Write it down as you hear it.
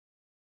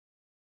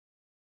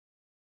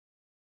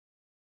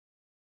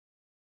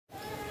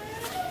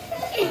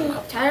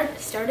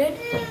Started?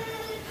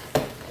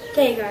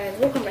 Okay guys,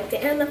 welcome back to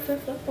LFF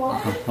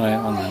Football. Wait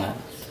 1 minute.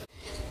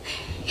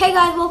 Hey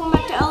guys, welcome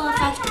back to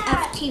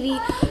LFF TV.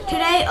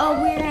 Today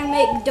we're gonna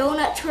make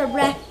donuts for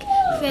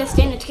breakfast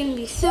and it's gonna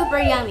be super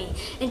yummy.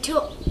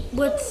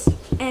 Let's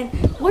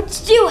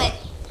do it.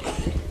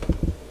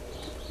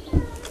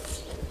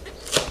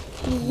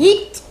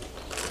 Yeet.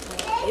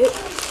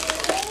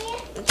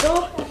 Let's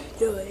go.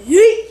 Do it.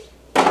 Yeet.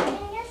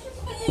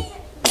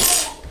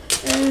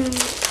 And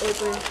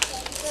open.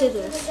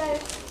 Scissors.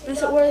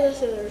 Where are the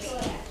scissors?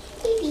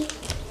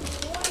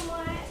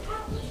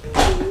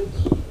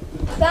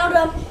 Found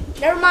them.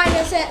 Never mind,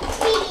 that's it.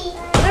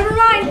 Never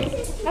mind.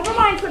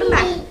 Put them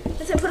back.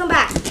 That's it, put them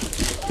back.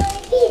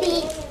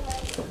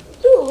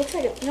 Ooh, looks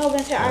like it. No,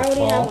 Vincent, I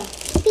already have one.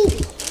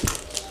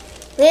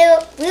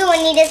 We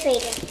will need this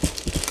later.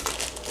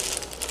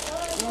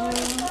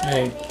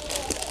 Hey,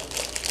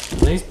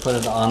 at least put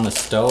it on the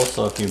stove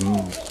so if you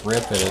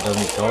rip it, it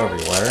doesn't go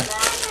everywhere.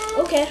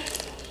 Okay.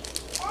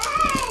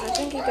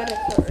 I think you got it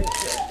put right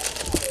here.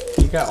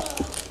 You go.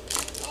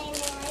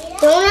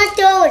 Donut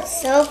dough is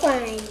so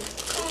fun.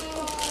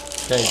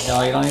 Okay,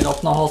 no, you don't need to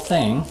open the whole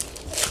thing.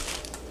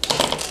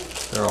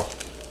 Girl.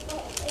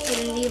 I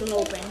didn't even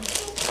open.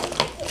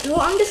 No,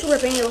 I'm just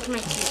ripping it with my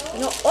teeth.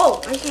 No,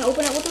 oh, I can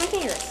open it with my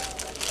fingers.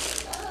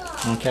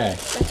 Okay,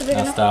 That's a big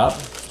now enough.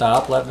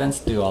 stop. Let Vince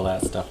do all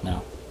that stuff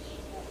now.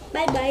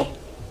 Bye-bye.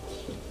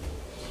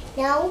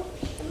 No?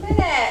 A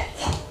minute.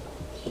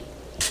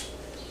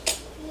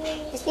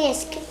 Just need to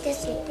skip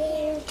this right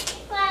there.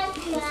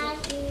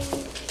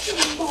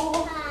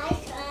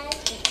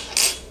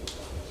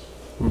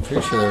 I'm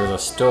pretty sure there was a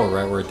stove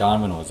right where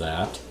Donovan was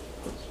at.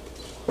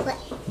 What?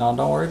 No,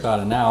 don't worry about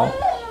it now.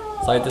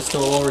 Slide the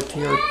stove over to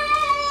your...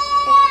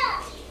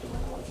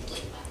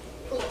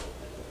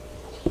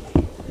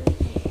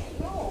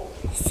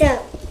 So,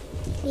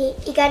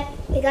 we got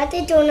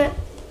the donut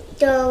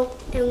dough,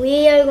 and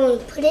we are going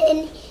to put it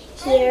in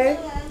here,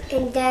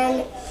 and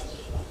then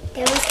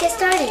let's get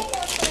started.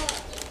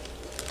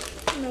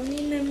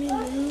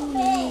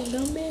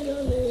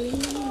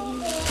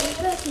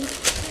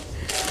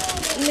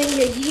 And then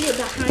you eat it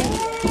behind you.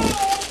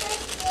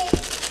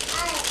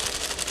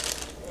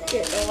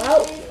 Get it all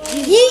out.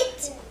 Yeet!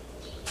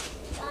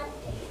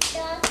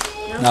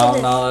 No,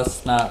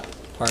 that's not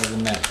part of the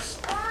mix.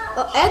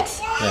 Oh, eggs?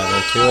 Yeah, there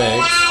are 2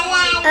 eggs.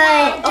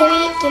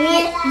 Give me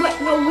it. Wait,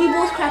 no, we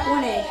both cracked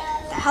 1 egg.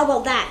 How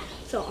about that?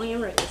 So on your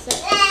right, that's it.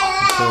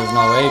 So there's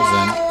no eggs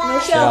in it. No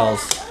shell.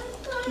 Shells.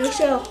 No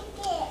shell.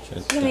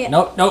 Give me it.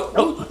 No. No,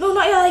 not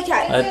like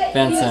that. Let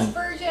Vincent.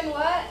 Virgin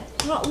what?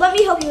 No, let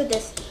me help you with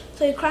this.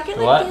 So you crack it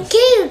like What? this.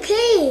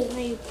 Okay. And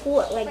then you pull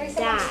it like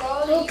that.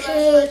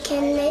 Okay,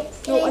 can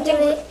I do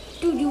it?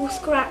 Dude, you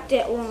cracked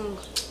it wrong.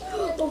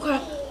 Oh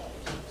crap.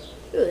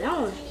 Dude, that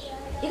one.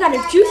 You got a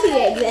juicy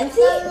egg,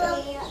 Vinci.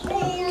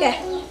 Okay.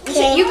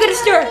 You gotta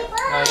stir.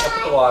 Alright, I'll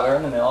put the water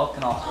in the milk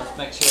and let's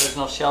make sure there's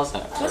no shells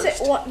in it first.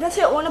 That's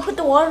it. Want to put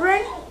the water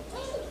in?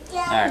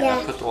 Alright,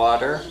 I'll put the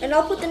water. And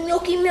I'll put the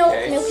milky milk.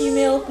 Okay.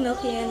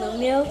 Milky and the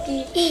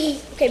milky.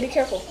 Okay, be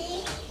careful.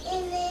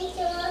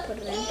 Put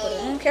it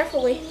in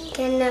carefully.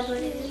 Can I put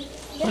it in?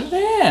 Put it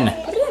in.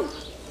 Put it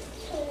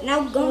in.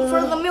 Now go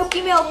for the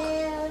milky milk.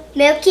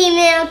 Milky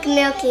man.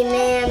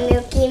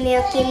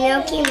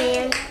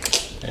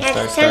 Okay,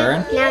 start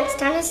stirring. Now it's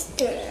time to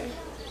stir.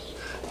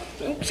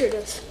 Make sure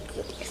to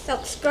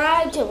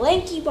subscribe to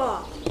Lanky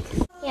Bob.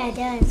 Yeah, it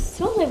does.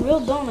 Smells like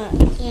real donut.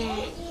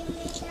 Yeah.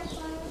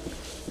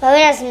 But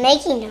we're just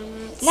making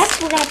donuts. Next,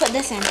 we're gonna put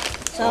this in.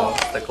 So, Oh,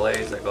 it's the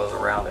glaze that goes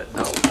around it.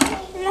 No.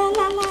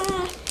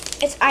 la.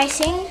 It's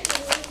icing.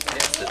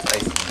 Yes, it's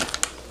icing.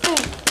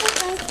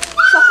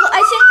 Chocolate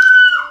icing.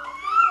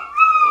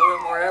 A little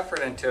bit more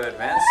effort into it,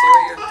 man. See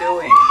what you're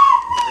doing.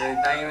 You're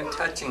not even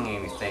touching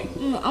anything.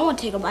 I want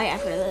to take a bite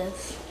after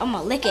this. I'm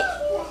gonna lick it.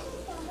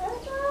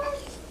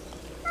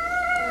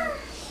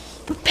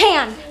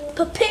 Pan.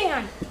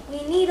 We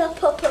need a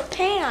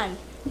pan.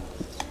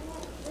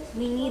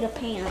 We need a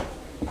pan.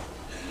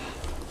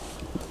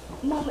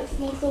 Mom, it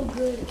smells so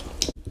good.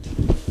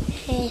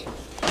 Hey.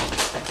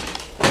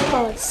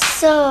 Oh, it's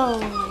so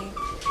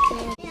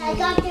good.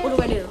 What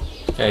do I do?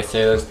 Okay, so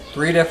there's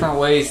 3 different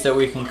ways that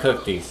we can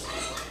cook these.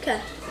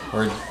 Okay.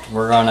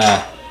 We're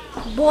gonna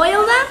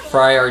Boil them?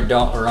 we're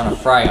gonna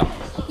fry them.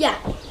 Yeah.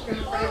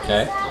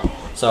 Okay.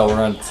 So we're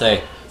gonna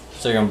say,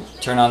 so you're gonna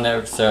turn on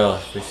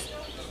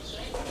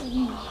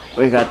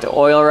we got the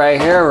oil right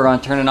here. We're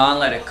gonna turn it on,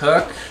 let it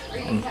cook.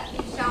 And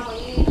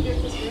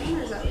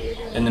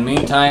in the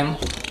meantime,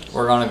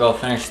 we're gonna go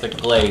finish the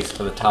glaze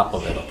for the top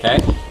of it. Okay?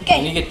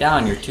 When you get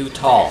down, you're too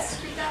tall.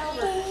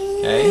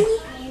 Okay.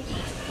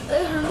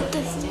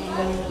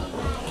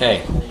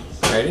 Okay.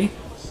 Ready?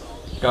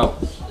 Go.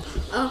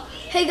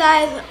 Hey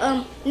guys,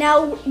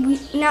 now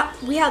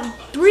we have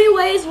 3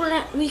 ways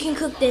we can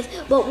cook this,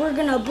 but we're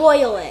gonna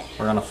boil it.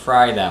 We're gonna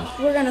fry them.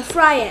 We're gonna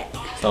fry it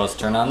So let's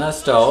turn on the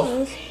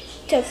stove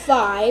to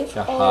 5.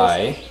 to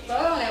high.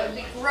 Boiling it would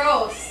be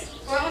gross.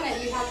 Boiling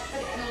it, you have to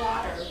put it in the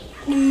water.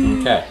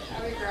 Okay.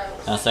 That would be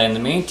gross. Now say in the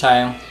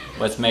meantime,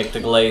 let's make the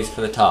glaze for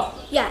the top.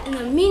 Yeah, in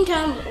the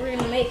meantime, we're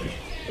gonna make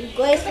the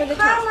glaze for the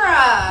top.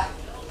 Camera.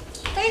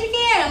 Say it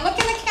again. Look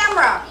in the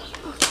camera.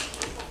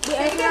 We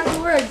already have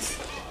the words.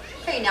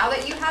 Okay, now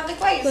that you have the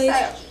glaze, Glaze.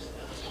 say it.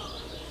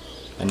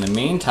 In the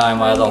meantime,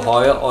 while the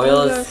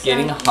oil is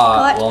getting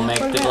hot, we'll make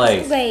the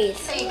glaze.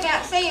 So you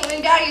can't say it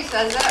when Daddy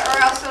says it,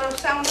 or else it'll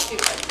sound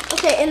stupid.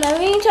 Okay, in the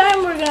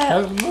meantime, we're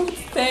gonna. Move the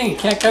thing.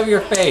 Can't cover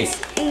your face.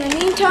 In the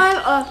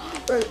meantime,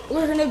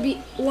 we're gonna be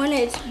when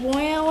it's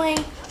boiling.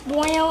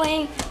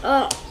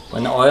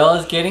 When the oil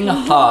is getting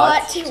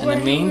hot, in the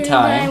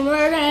meantime,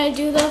 we're gonna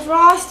do the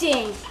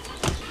frosting.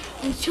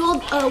 Until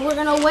we're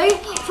gonna wait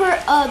for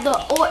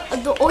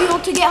the oil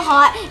to get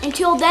hot.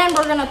 Until then,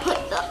 we're gonna put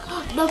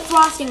the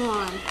frosting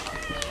on.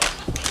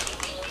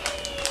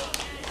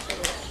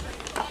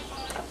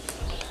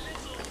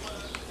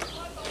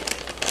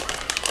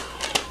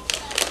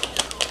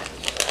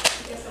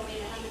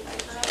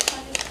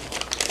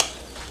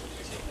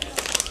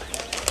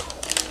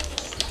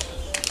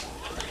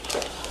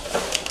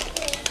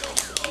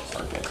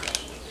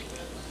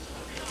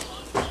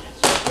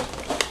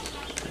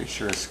 pretty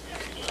sure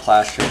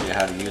class showed you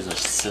how to use a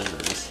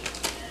scissors.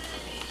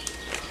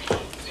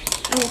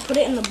 And we'll put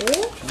it in the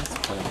bowl. Let's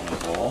put it in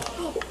the bowl.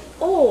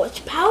 Oh, it's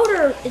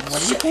powder.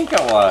 What do you think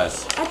it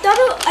was? I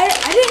thought I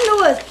didn't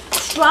know it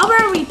was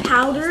strawberry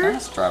powder. It's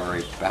not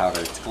strawberry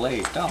powder. It's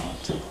glazed. Don't.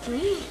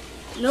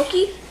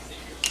 Milky.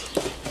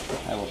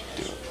 I will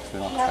do it. We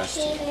don't trust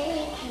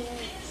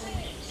you.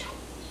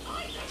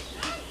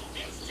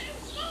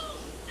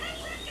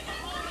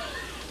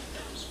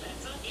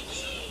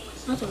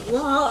 That's a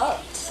lot.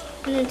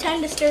 And then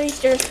time to stir.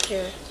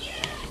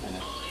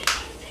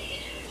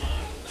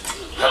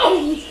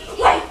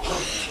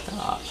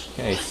 Stop.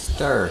 Okay,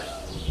 stir.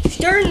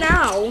 Stir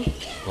now.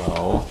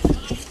 Slow.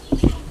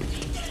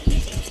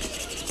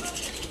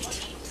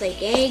 It's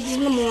like eggs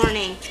in the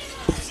morning.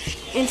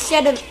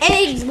 Instead of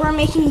eggs, we're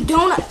making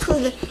donuts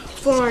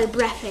for our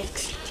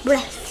breakfast.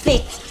 Yeah,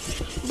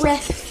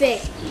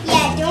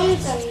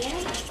 donuts are yummy.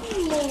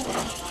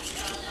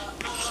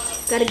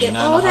 Gotta get You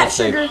all know how that to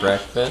say sugar.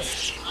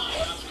 breakfast?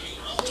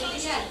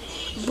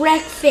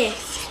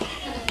 Breakfast.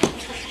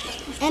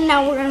 And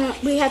now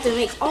we have to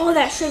make all of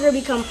that sugar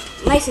become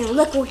nice and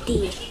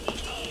liquidy.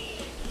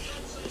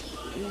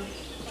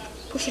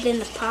 Push it in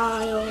the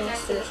pile.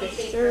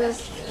 Stir.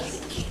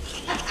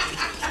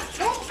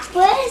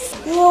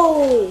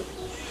 Whoa.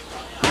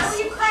 Why were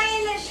you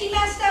crying that she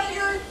messed up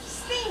your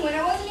thing when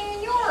it wasn't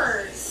even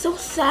yours? So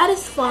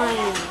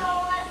satisfying.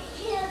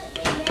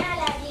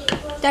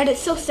 That is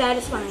so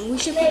satisfying. We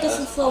should put this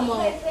in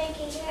slow-mo.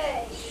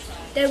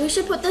 Dad, we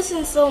should put this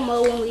in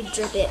slow-mo when we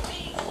drip it.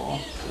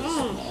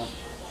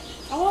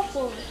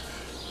 Awful.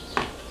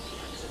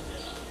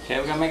 Okay,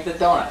 we're gonna make the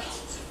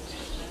donuts.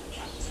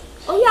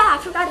 Oh yeah, I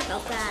forgot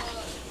about that.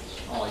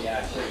 Oh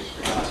yeah, I sure you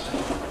forgot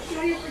that.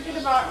 How do you forget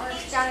about it when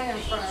it's standing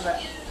in front of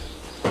it?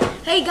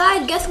 Hey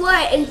guys, guess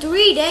what? In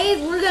 3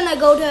 days, we're gonna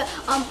go to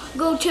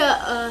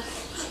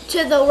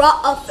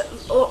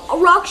the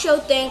rock show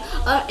thing,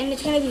 and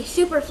it's gonna be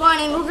super fun,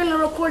 and we're gonna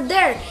record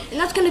there, and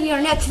that's gonna be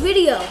our next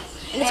video,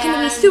 and it's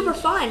gonna be super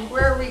fun.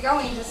 Where are we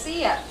going to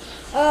see it?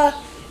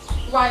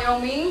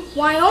 Wyoming.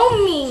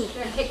 Wyoming.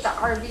 We're gonna take the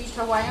RV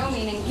to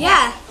Wyoming and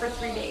Yeah. camp for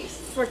 3 days.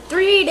 For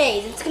 3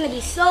 days. It's gonna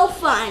be so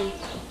fun.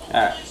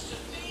 Alright,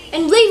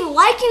 And leave a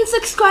like and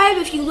subscribe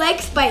if you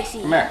like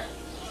spicy. come here.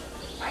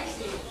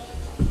 Spicy.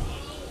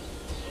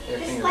 Your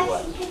finger's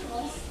wet.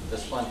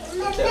 This one.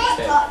 Okay.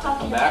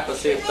 Come back. Let's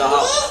see if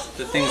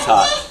the thing's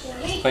hot.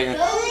 Put your. Is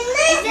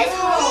this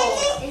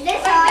hot? Is this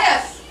Like hot?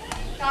 this.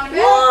 Donovan.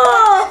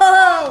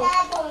 Whoa!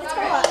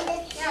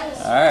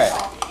 Alright.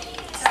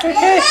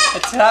 Okay.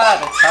 It's hot.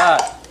 It's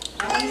hot.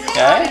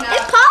 Okay.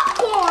 It's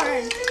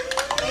popcorn.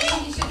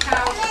 Maybe you should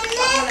have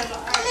someone as a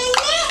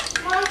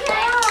Mom, can I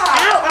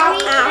Ow,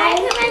 can ow, I ow.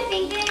 put my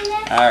finger in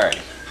there? Alright.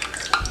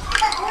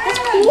 That's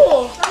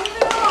cool.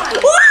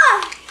 Whoa!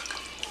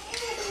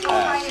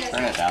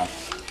 Turn it down.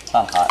 It's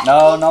not hot.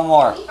 No, no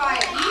more.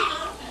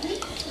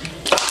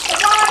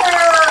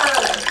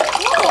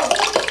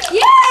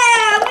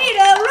 Yeah, we made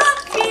a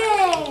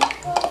rocket.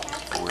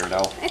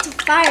 Weirdo. That's a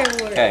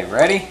firework. Okay,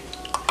 ready?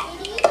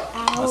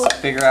 Ow. Let's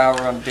figure out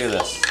how we're gonna do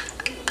this.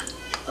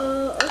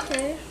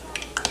 Okay.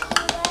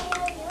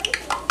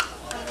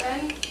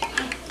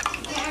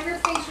 Have your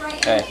face right in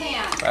the Okay.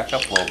 pan. Back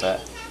up a little bit.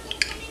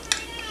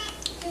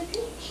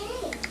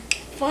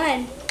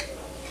 Fun.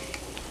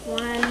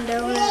 One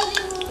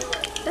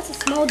donut. That's a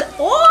small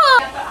Oh!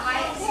 Up at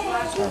high and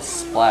splash. It's gonna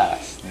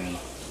splash. And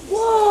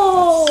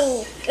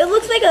Whoa! It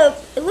looks like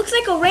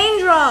a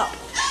raindrop.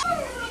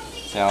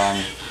 see how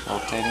I'm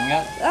rotating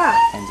it? Ah.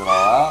 Cleans it all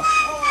out.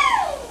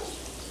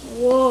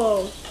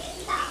 Whoa.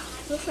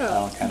 Look That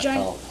one kind of giant.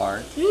 fell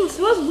apart. It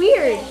smells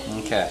weird.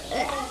 Okay.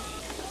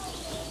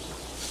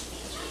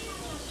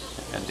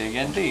 Gotta dig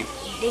in deep.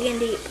 Digging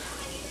deep.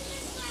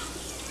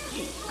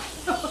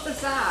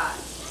 What's that?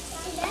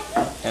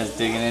 Guys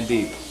digging in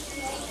deep.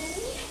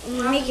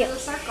 Make Do it. a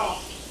circle.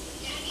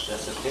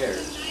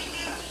 Disappeared.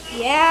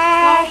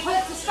 Yeah.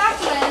 Put the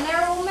spatula in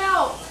there, it will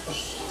melt.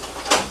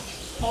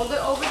 Hold it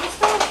over the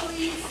stove,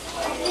 please.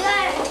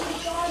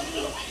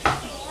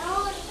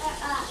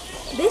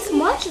 This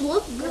much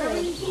looks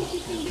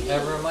good.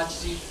 Never much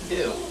as you can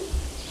do.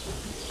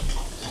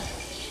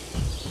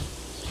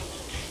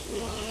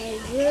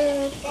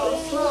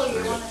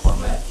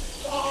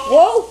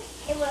 Whoa!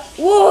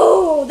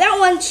 Whoa! That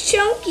one's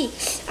chunky.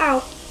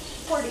 Ow.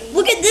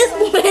 Look at this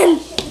one.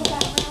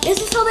 This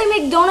is how they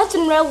make donuts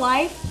in real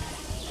life.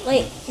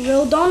 Like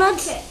real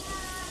donuts.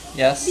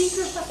 Yes.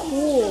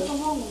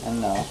 Cool.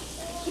 And no.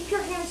 Keep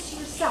your hands to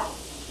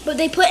yourself. But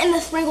they put in the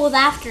sprinkles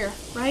after,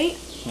 right?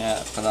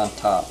 Yeah, put on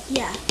top.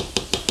 Yeah.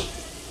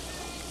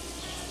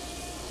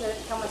 Does it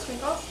come with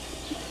sprinkles?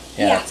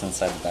 Yeah, Yeah. it's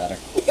inside the batter.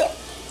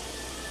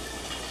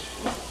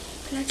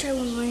 Can I try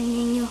one more,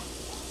 Nino?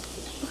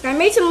 Look, I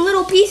made some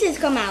little pieces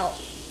come out.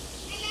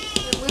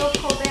 The wheel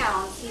pull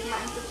down, so you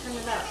might have to turn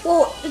it up.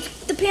 Well,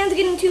 the pan's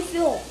getting too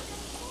full.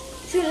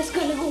 Soon it's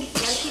gonna go. You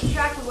gotta keep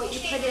track of what you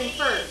put in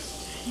first.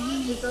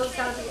 Because those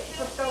gotta get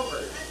flipped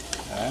over.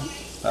 Okay.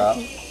 Stop.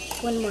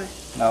 One more.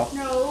 No.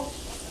 No.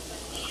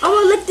 I'm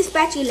gonna lick the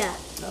spatula.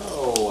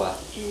 No.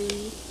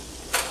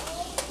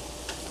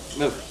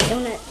 Move.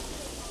 Donut.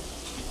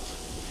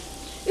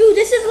 Ooh,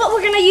 this is what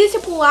we're gonna use to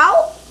pull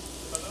out?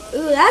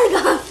 Ooh,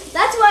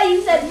 that's why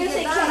you said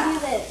Vincent can't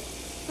do this.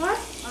 Huh?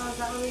 Oh, is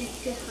that what we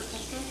did for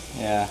Christmas?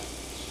 Yeah.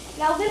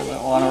 Now Vincent,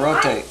 Doesn't want to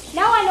rotate.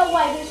 now I know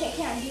why Vincent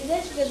can't do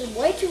this because it's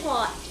way too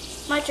hot.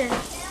 My turn.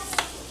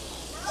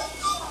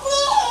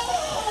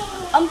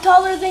 I'm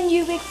taller than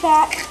you, big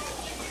fat.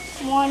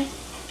 One.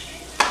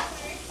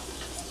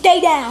 Stay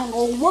down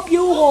or whoop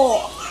your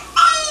ass.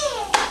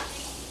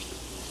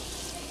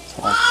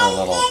 So like for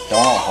little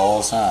donut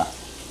holes, huh?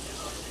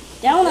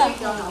 Donut.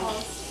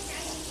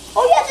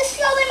 Oh yeah, this is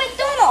how they make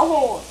donut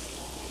holes.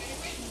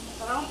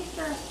 But I don't think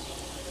they're,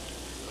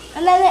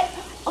 And then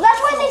that's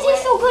why they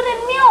taste so good in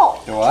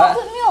milk. Do what?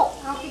 Chocolate milk.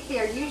 I don't think they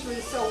are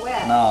usually so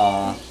wet.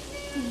 No.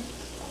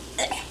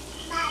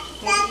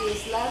 Maybe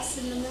it's less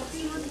in the next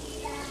one.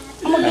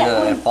 I'm gonna get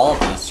They one. follow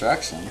the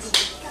instructions.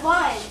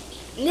 Fine.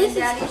 And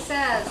Daddy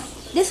says.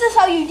 This is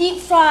how you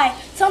deep fry.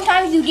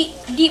 Sometimes you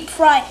deep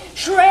fry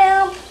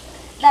shrimp.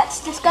 That's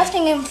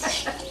disgusting and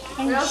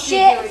What else do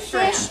shit, you do with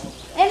shrimp? fish,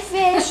 and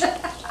fish.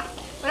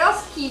 What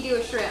else can you do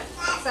with shrimp?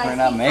 besides We're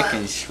not deep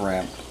making fry?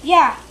 shrimp.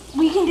 Yeah,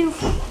 we can do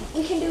fish,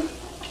 we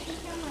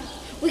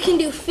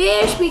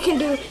can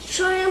do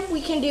shrimp,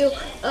 we can do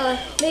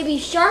maybe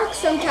sharks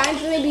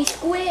sometimes, maybe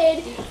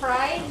squid, Deep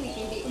fried? We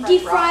can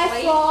deep fry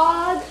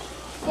broccoli.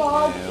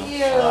 frog, Ew.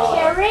 Ew.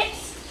 carrots.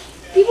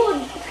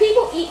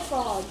 People eat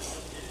frogs.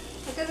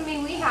 That doesn't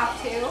mean we have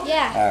to.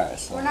 Yeah. Alright,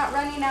 so. We're not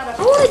running out I of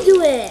want to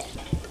do it.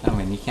 I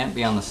mean, you can't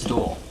be on the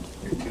stool.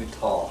 You're too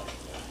tall.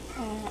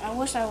 I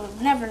wish I was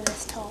never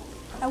this tall.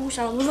 I wish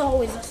I was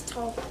always this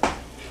tall.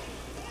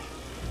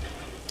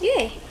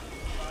 Yay.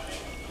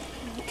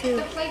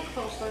 the plate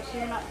closer so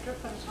you're not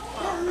dripping so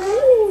far.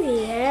 Oh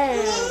yeah.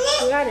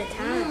 We're out of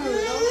time.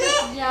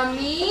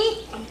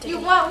 Yummy. I'm taking You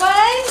want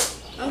one?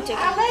 I'm taking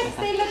Alex,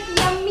 they look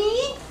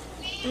yummy.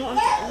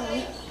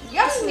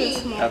 Yummy.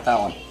 Got that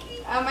one.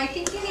 I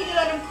think you need to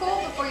let them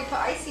cool before you put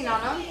icing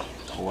on them.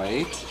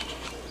 Wait.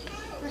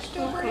 They're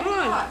still pretty Come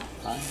on. hot.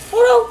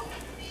 Oh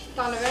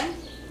Donovan, no.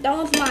 That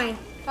one's mine.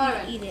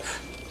 Donovan, Eat it.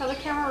 tell the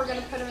camera we're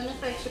going to put them in the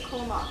fridge to cool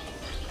them off.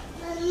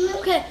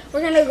 Okay,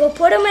 we're gonna go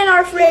put them in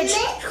our fridge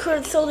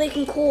so they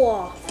can cool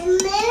off. Oh,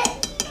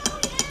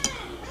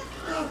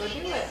 go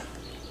do it.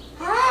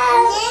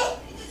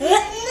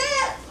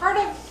 Part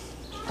of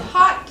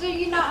hot do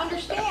you not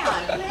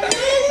understand?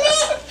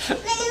 Is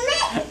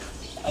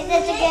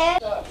it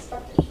good? So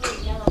expected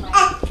food, never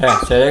mind. Okay,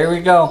 so there we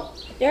go.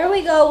 There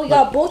we go. We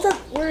got both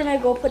of. We're gonna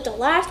go put the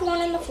last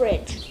one in the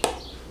fridge.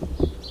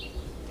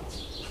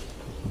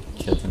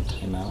 Kids in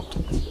timeout.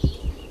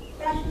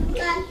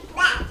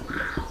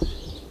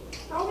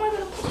 How am I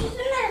gonna put this in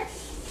there?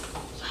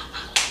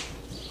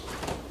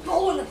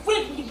 Go in the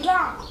fridge,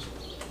 blah.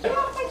 Get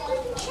off my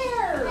freaking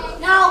chair.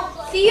 Now,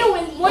 see you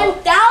in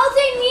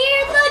 1,000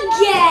 years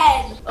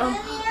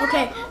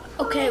again.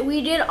 Okay,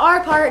 we did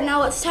our part.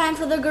 Now it's time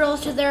for the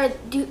girls to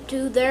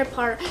do their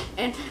part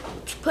and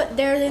put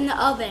theirs in the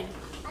oven.